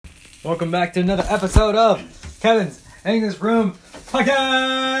Welcome back to another episode of Kevin's English Room Podcast!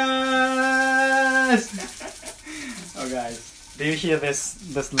 Oh guys, do you hear this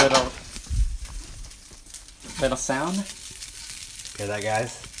little sound? Hear that,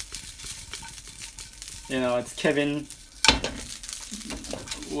 guys? You know, it's Kevin.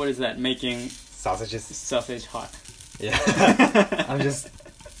 What is that? Making Sausages. sausage hot. Yeah. I'm just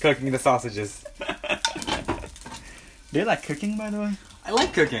cooking the sausages. Do you like cooking, by the way? I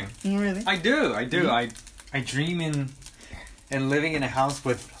like cooking. Really? I do. I dream in living in a house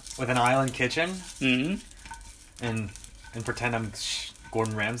with an island kitchen. Mm-hmm. And pretend I'm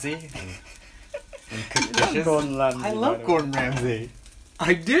Gordon Ramsay and cook dishes. Gordon Ramsay, I love Gordon Ramsay.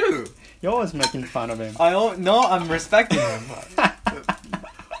 I do. You're always making fun of him. No, I'm respecting him. What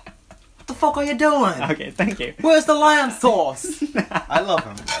the fuck are you doing? Okay, thank you. Where's the lamb sauce? I love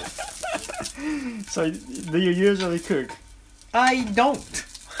him. So, do you usually cook? I don't.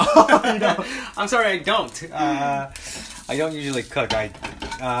 Oh, you don't? I'm sorry, I don't. I don't usually cook.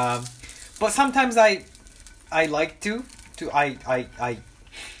 But sometimes I like to. I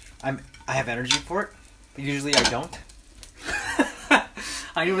have energy for it. But usually I don't.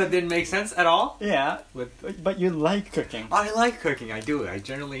 I knew that didn't make sense at all. Yeah, but you like cooking. I like cooking. I do. I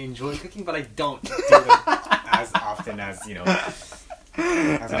generally enjoy cooking, but I don't do it as often as as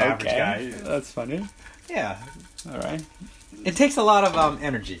an average guy. That's funny. Yeah. All right. It takes a lot of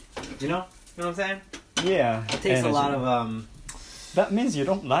energy. You know what I'm saying? Yeah. It takes a lot of That means you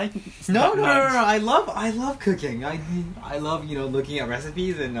don't like. No. I love cooking. I love looking at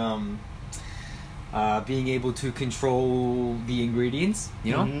recipes and being able to control the ingredients.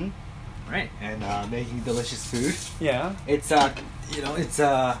 You know, Mm-hmm. right? And making delicious food. Yeah. It's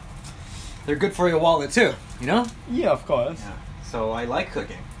they're good for your wallet too. You know. Yeah, of course. Yeah. So I like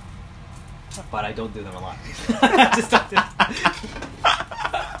cooking, but I don't do them a lot. I just don't do them.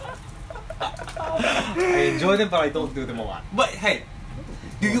 I enjoy them, but I don't do them a lot. But hey,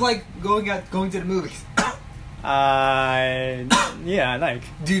 do you like going to the movies? Yeah, I like.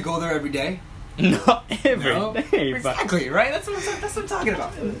 Do you go there every day? Not every day, Exactly, right? That's what I'm talking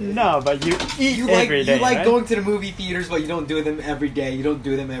about. but no, but you eat every day. You like right? going to the movie theaters, but you don't do them every day. You don't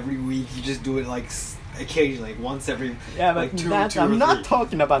do them every week. You just do it like occasionally, like once every Yeah, but like two that's, or I'm not three.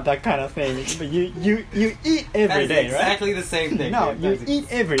 talking about that kind of thing. But you eat every day, That's exactly the same thing. right? No, dude. you eat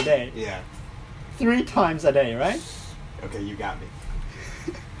every day. Yeah. 3 times a day, right? Okay, you got me.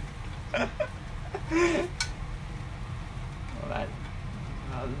 Alright.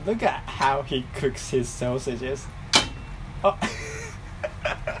 Look at how he cooks his sausages. Oh.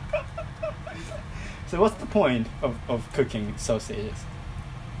 So what's the point of cooking sausages?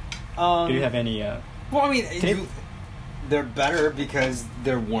 Do you have any Well, I mean, tip? they're better because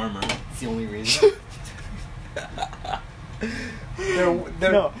they're warmer. It's the only reason.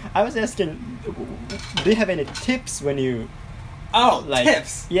 they're No, I was asking, do you have any tips when you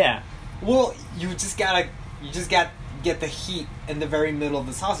tips. Yeah. Well, you just got get the heat in the very middle of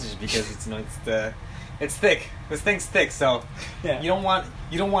the sausage because it's thick. This thing's thick, so Yeah. you don't want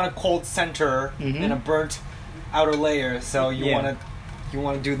a cold center Mhm. and a burnt outer layer. So you want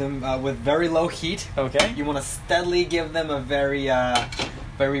to do them with very low heat. Okay. You want to steadily give them a very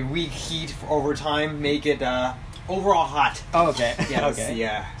weak heat over time. Make it overall hot. Oh, okay. Yeah. Okay.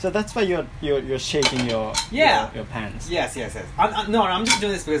 Yeah. So that's why you're shaking your pans. Yes. I'm just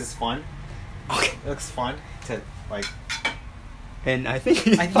doing this because it's fun. Okay. It looks fun to like. And I think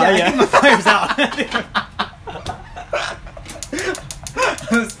I think my fire's out. I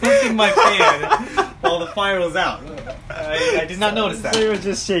was flipping my pan while the fire was out. I did not notice that. So you were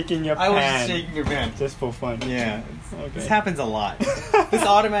just shaking your pan. I was just shaking your pan. Just for fun. Yeah. Okay. This happens a lot. This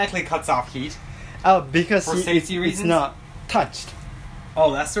automatically cuts off heat. Oh, because For safety it's reasons? not touched.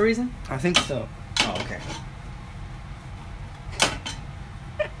 Oh, that's the reason? I think so. Oh, okay.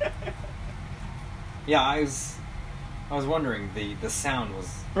 Yeah, I was wondering the sound was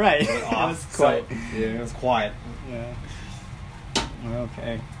Right. a bit It off. was quiet. So, yeah, it was quiet. Yeah.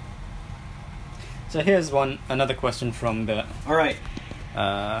 Okay. So here's another question from the. All right.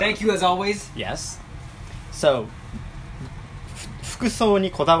 Thank you as always. Yes. So, 服装に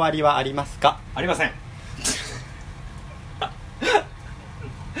こだわりはありますか？ありません。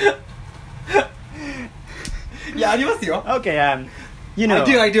いや、ありますよ。 Okay. You know.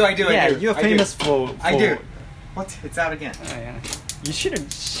 I do. Yeah, I do. you're I famous do. for. I do. What? It's out again. Oh, yeah. You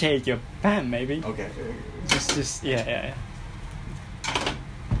shouldn't shake your pan, maybe. Okay. Just yeah.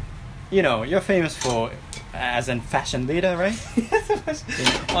 You know, you're famous for as a fashion leader, right?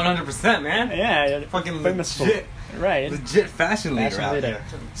 100%, man. Yeah, you're Fucking famous legit. for right. Legit fashion leader Fashion out leader. here.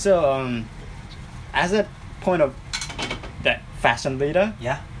 So, as a point of that fashion leader,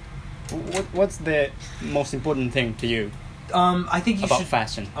 Yeah. What's the most important thing to you I think you about should.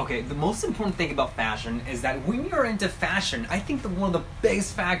 fashion? Okay, the most important thing about fashion is that when you're into fashion, I think one of the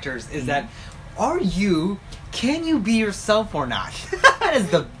biggest factors is that can you be yourself or not? That is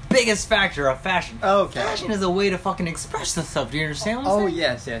the biggest factor of fashion. Okay. Fashion is a way to fucking express yourself. Do you understand what I'm saying?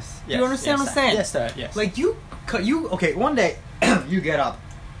 Yes. Do you understand what I'm saying? Yes, sir. Yes. Like okay, one day you get up,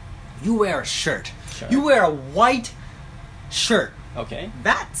 you wear a shirt. Sure. You wear a white shirt. Okay.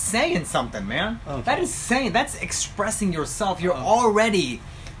 That's saying something, man. Okay. That's expressing yourself. You're already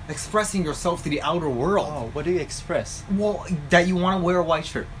expressing yourself to the outer world. Oh, what do you express? Well, that you want to wear a white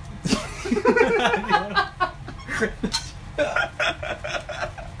shirt.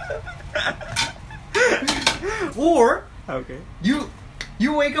 Or Okay.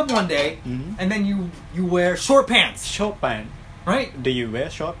 you wake up one day and then you wear short pants, Short pants. right? Do you wear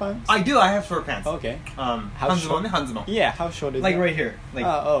short pants? I do. I have short pants. Okay. How short? Yeah, how short is Like that? right here, like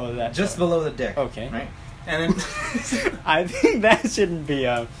That's just short. below the dick. Okay. Right. And then I think that shouldn't be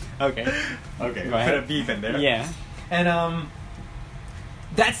okay. okay, Go ahead. put a beep in there. Yeah. And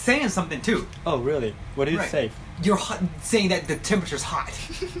that's saying something too. Oh, really? What do you Right. say? You're saying that the temperature's hot.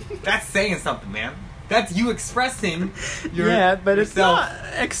 That's saying something, man. That's you expressing your but it's yourself not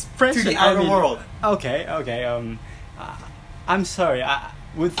expression. to the outer world. Okay. I'm sorry.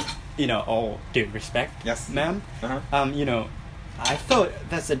 With all due respect, Yes. ma'am. Uh-huh. I thought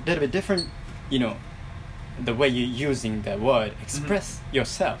that's a little bit different. The way you're using the word express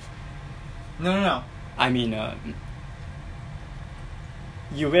yourself. No. I mean,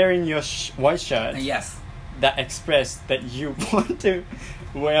 you're wearing your white shirt. Yes. That express that you want to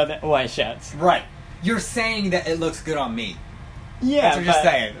wear the white shirts. Right. You're saying that it looks good on me. Yeah, That's what you're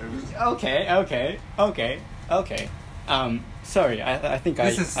saying. Okay. Sorry, I think I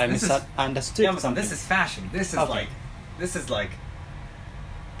misunderstood Yamasan, something. this is fashion. This is like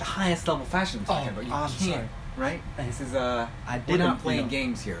the highest level fashion I'm talking about. You I'm can't, sorry. right? This is I we're didn't, not playing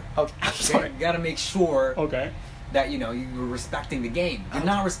games here. Okay, I'm sorry. You gotta make sure Okay. that you're respecting the game. You're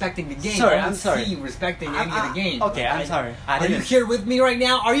not respecting the game. Sorry, I don't I'm sorry. see you respecting any of the game. Okay, I'm sorry. Are you here with me right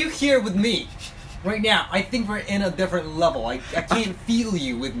now? Are you here with me? Right now, I think we're in a different level. I can't feel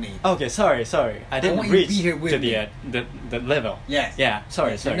you with me. Okay, sorry. I didn't want you to reach be here with to me. the level. Yes. Yeah.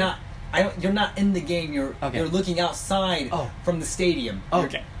 Sorry. You're not in the game. You're looking outside from the stadium.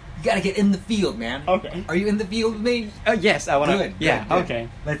 Okay. You gotta get in the field, man. Okay. Are you in the field with me? Yes, I wanna. Good. Yeah. Good. Okay.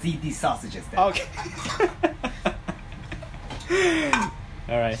 Let's eat these sausages then. Okay.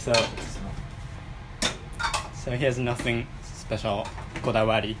 All right. So here's nothing special.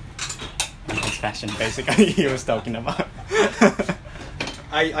 Kodawari. It's fashion, basically. He was talking about.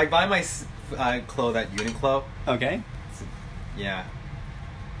 I buy my clothes at Uniqlo. Okay. Yeah.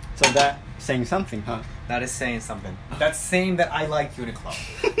 So that saying something, huh? That is saying something. That's saying that I like Uniqlo.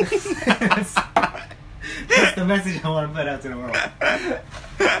 That's the message I want to put out to the world.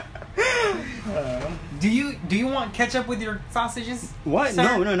 Do you want ketchup with your sausages? What?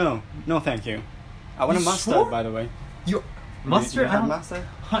 Sir? No, thank you. I want a You mustard, sure? by the way. You mustard? You have mustard?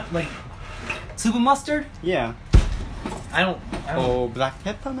 Like super mustard? Yeah. I don't. Or black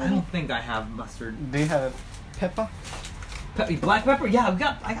pepper, I maybe? don't think I have mustard. Do you have pepper? Black pepper? Yeah,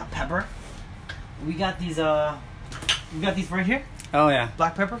 I got pepper. We got these right here. Oh yeah.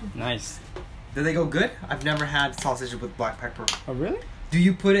 Black pepper. Nice. Do they go good? I've never had sausage with black pepper. Oh really? Do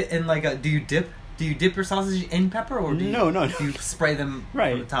you put it in like do you dip your sausage in pepper or do No. you spray them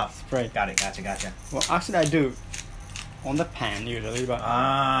Right. from the top? Spray. Got it. Gotcha. Well, actually, I do on the pan usually, but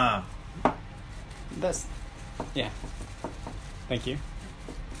that's yeah. Thank you.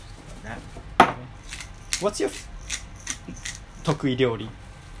 That. What's your 得意料理,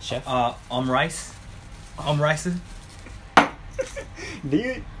 chef? Rice.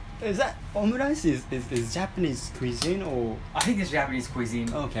 Is that omurice is Japanese cuisine or? I think it's Japanese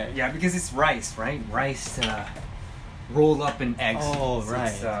cuisine. Okay. Yeah, because it's rice, right? Rice rolled up in eggs. Oh, So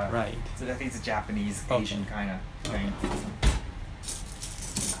right, it's, right. So I think it's a Japanese Asian kind of thing.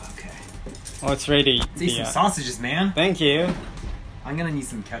 Okay. Oh, it's ready. Let's eat some sausages, man. Thank you. I'm gonna need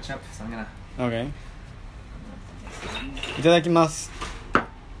some ketchup, so I'm gonna. Okay. いただきます。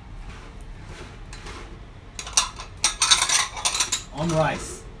On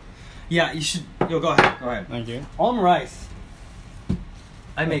rice. Yeah, you should. Yo, go ahead. Thank you. On rice.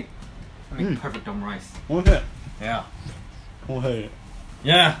 I make perfect on rice. おいしい。 Yeah. おいしい。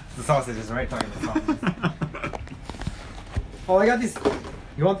 Yeah. The sausages, right? Talking about sausages. Oh, I got these.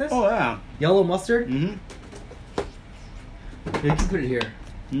 You want this? Oh yeah. Yellow mustard? Mhm. Yeah, you can put it here.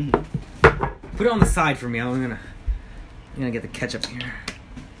 Mhm. Put it on the side for me. I'm gonna get the ketchup here.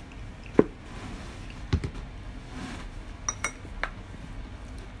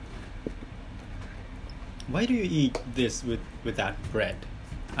 Why do you eat this without bread?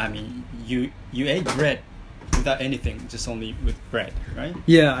 I mean, you ate bread without anything, just only with bread, right?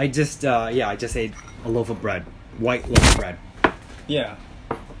 Yeah, I just ate a loaf of bread, white loaf of bread. Yeah.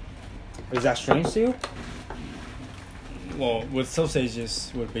 Is that strange to you? Well, with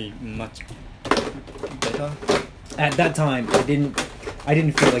sausages would be much better. At that time, I didn't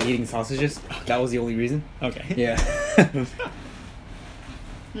feel like eating sausages. That was the only reason. Okay. Yeah.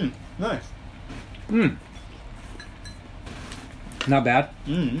 Nice. Not bad.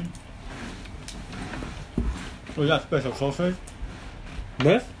 Was that special sausage?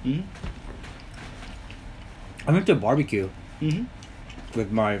 This? Mm-hmm. I went to a barbecue Mm-hmm.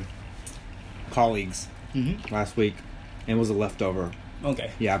 with my colleagues Mm-hmm. last week, and it was a leftover.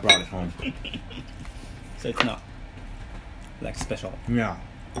 Okay. Yeah, I brought it home. So it's not like special. Yeah.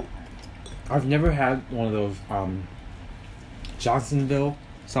 I've never had one of those Johnsonville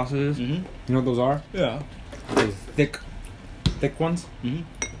sausages. Mm-hmm. You know what those are? Yeah. Those thick ones. Mm-hmm.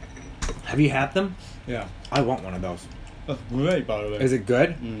 Have you had them? Yeah. I want one of those. That's great, by the way. Is it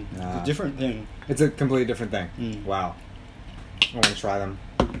good? It's a different thing. It's a completely different thing. Mm. Wow. I want to try them.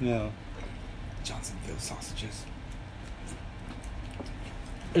 Yeah. Johnsonville sausages.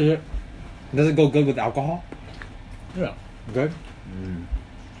 Does it go good with alcohol? Yeah. Good?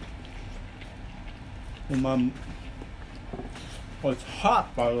 Well, it's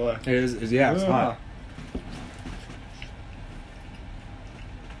hot, by the way. It is yeah, it's hot.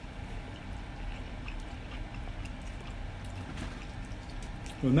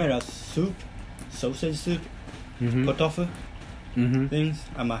 We made a soup, sausage soup, Mm-hmm. potofu Mm-hmm. things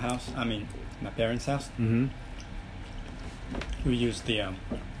at my house. I mean, my parents' house. Mm-hmm. We used the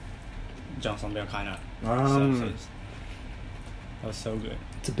Johnsonville kind of Um, sausage. That was so good.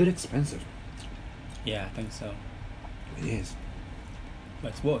 It's a bit expensive. Yeah, I think so. It is. But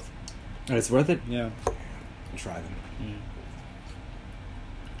it's worth. And it's worth it? Yeah. Try them. Mm.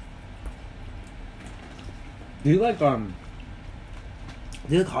 Do you like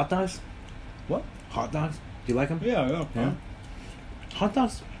hot dogs? What? Hot dogs? Do you like them? Yeah, yeah. Yeah. Hot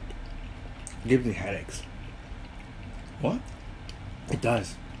dogs give me headaches. What? It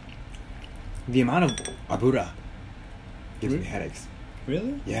does. The amount of abura gives me Really? headaches.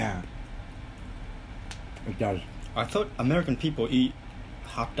 Really? Yeah. It does. I thought American people eat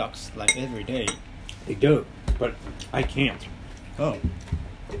hot dogs like every day. They do, but I can't. Oh.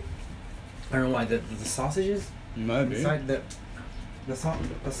 I don't know why. The sausages Maybe. inside the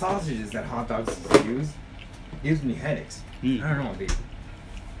sausages that hot dogs use gives me headaches. Mm. I don't know, dude.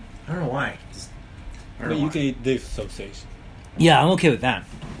 I don't know why. Just, I don't But know you why. can eat this sausage. Yeah, I'm okay with that.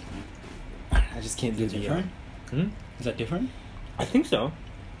 I just can't do Is it the. different? Hmm? Is that different? I think so.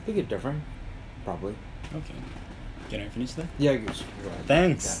 I think it's different. Probably. Okay. Can I finish that? Yeah.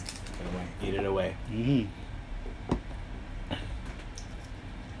 Thanks. Yeah. Eat it away. Mm-hmm.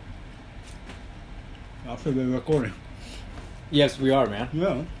 After we're recording. Yes, we are, man.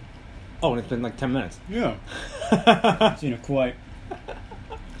 Yeah. Oh, and it's been like 10 minutes. Yeah. It's quite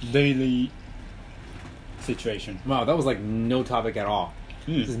daily situation. Wow, that was like no topic at all.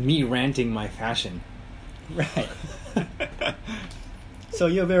 This is me ranting my fashion. Right. So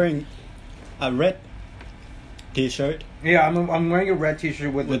you're wearing a red t-shirt. Yeah, I'm wearing a red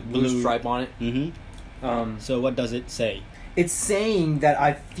t-shirt with a With blue blue- stripe on it. Mm-hmm. So what does it say? It's saying that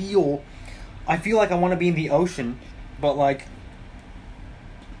I feel like I want to be in the ocean, but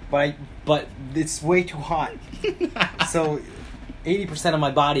it's way too hot. So 80% of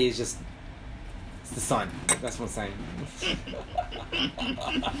my body is just it's the sun. That's what it's saying.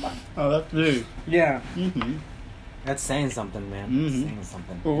 Oh, that's blue. Yeah, Mm-hmm. that's saying something, man. Mhm. It's saying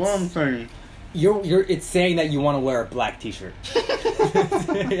something. Well, what I'm saying. It's saying that you want to wear a black t-shirt.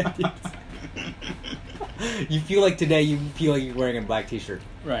 You feel like today you feel like you're wearing a black t-shirt.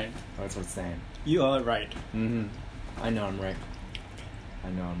 Right. That's what it's saying. You are right. Mm-hmm. I know I'm right.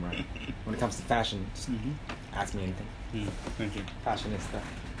 When it comes to fashion, just Mm-hmm. ask me anything. Thank you. Fashionista.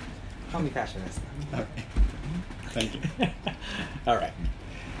 Call me fashionista. Okay. Thank you. All right.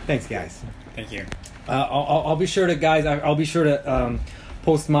 Thanks, guys. Thank you. I'll be sure to, guys. I'll be sure to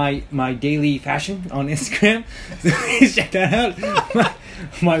post my daily fashion on Instagram. So please check that out.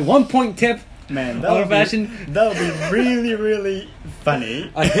 My 1-point tip. Man, on fashion. That would be really, really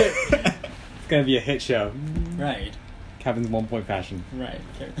funny. It's gonna be a hit show. Right. Kevin's 1-point fashion. Right.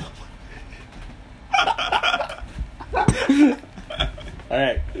 All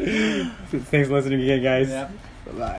right. Thanks for listening again, guys. Yep. Bye.